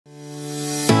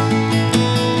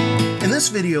this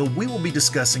video, we will be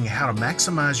discussing how to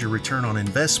maximize your return on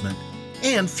investment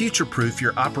and future-proof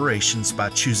your operations by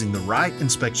choosing the right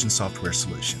inspection software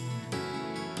solution.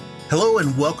 Hello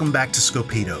and welcome back to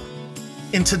Scopito.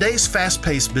 In today's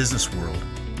fast-paced business world,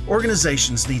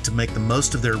 organizations need to make the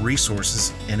most of their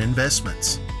resources and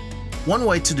investments. One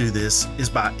way to do this is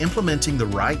by implementing the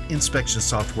right inspection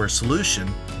software solution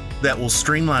that will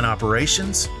streamline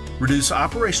operations, reduce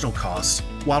operational costs,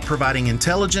 while providing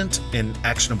intelligent and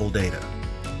actionable data.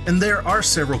 And there are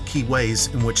several key ways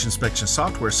in which inspection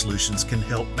software solutions can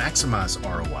help maximize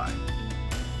ROI.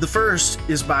 The first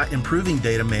is by improving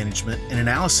data management and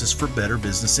analysis for better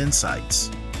business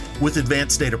insights. With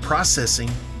advanced data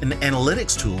processing and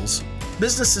analytics tools,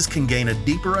 businesses can gain a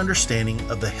deeper understanding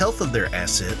of the health of their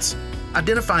assets,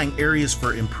 identifying areas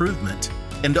for improvement,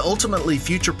 and ultimately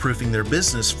future-proofing their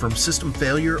business from system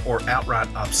failure or outright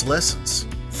obsolescence.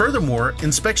 Furthermore,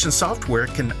 inspection software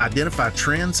can identify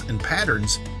trends and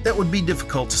patterns that would be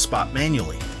difficult to spot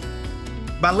manually.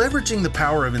 By leveraging the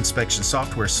power of inspection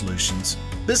software solutions,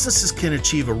 businesses can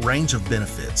achieve a range of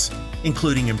benefits,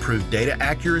 including improved data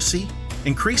accuracy,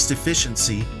 increased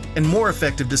efficiency, and more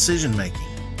effective decision-making.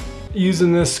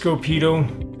 Using this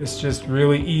Scopito, it's just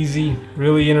really easy,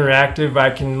 really interactive. I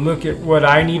can look at what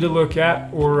I need to look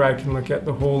at, or I can look at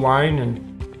the whole line,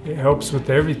 and it helps with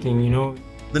everything, you know.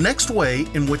 The next way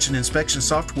in which an inspection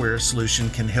software solution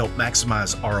can help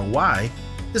maximize ROI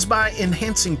is by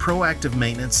enhancing proactive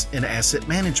maintenance and asset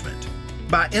management.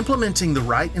 By implementing the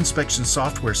right inspection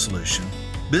software solution,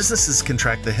 businesses can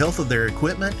track the health of their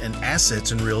equipment and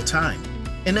assets in real time,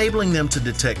 enabling them to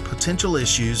detect potential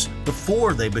issues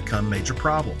before they become major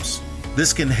problems.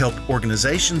 This can help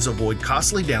organizations avoid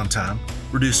costly downtime,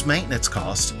 reduce maintenance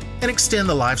costs, and extend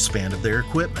the lifespan of their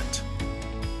equipment.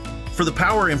 For the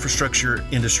power infrastructure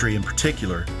industry in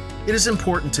particular, it is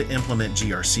important to implement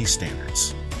GRC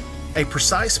standards, a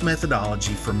precise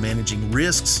methodology for managing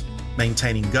risks,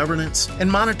 maintaining governance,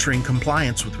 and monitoring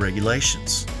compliance with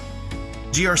regulations.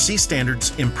 GRC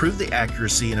standards improve the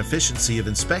accuracy and efficiency of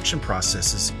inspection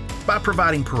processes by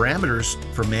providing parameters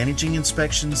for managing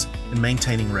inspections and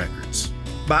maintaining records.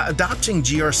 By adopting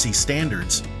GRC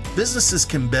standards, businesses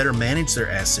can better manage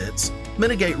their assets,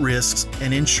 mitigate risks,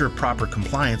 and ensure proper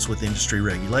compliance with industry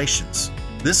regulations.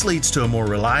 This leads to a more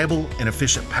reliable and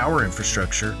efficient power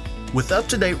infrastructure with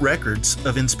up-to-date records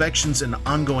of inspections and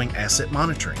ongoing asset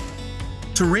monitoring.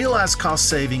 To realize cost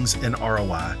savings and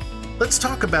ROI, let's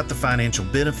talk about the financial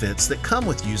benefits that come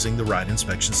with using the right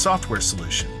inspection software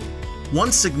solution.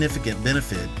 One significant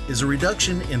benefit is a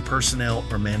reduction in personnel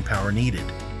or manpower needed.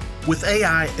 With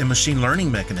AI and machine learning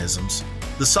mechanisms,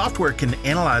 the software can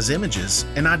analyze images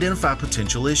and identify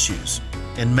potential issues,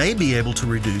 and may be able to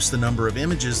reduce the number of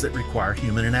images that require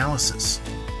human analysis.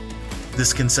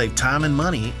 This can save time and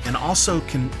money and also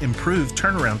can improve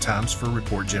turnaround times for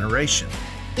report generation,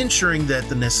 ensuring that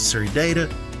the necessary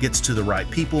data gets to the right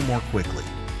people more quickly.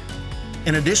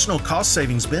 An additional cost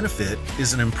savings benefit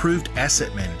is an improved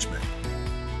asset management.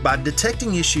 By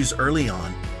detecting issues early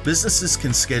on, businesses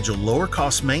can schedule lower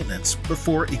cost maintenance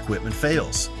before equipment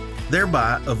fails,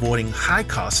 thereby avoiding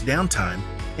high-cost downtime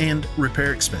and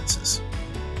repair expenses,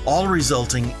 all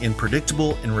resulting in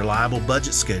predictable and reliable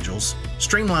budget schedules,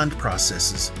 streamlined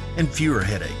processes, and fewer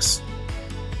headaches.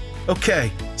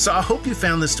 Okay, so I hope you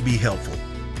found this to be helpful.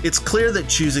 It's clear that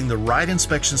choosing the right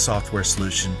inspection software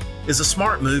solution is a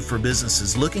smart move for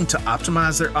businesses looking to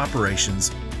optimize their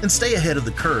operations and stay ahead of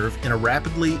the curve in a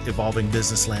rapidly evolving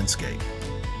business landscape.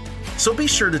 So be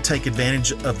sure to take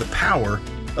advantage of the power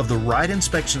of the right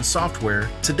inspection software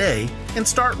today and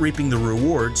start reaping the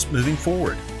rewards moving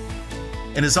forward.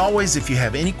 And as always, if you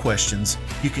have any questions,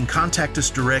 you can contact us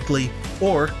directly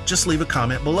or just leave a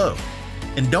comment below.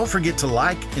 And don't forget to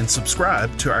like and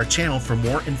subscribe to our channel for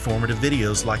more informative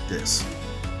videos like this.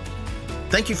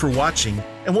 Thank you for watching,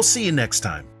 and we'll see you next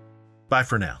time. Bye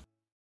for now.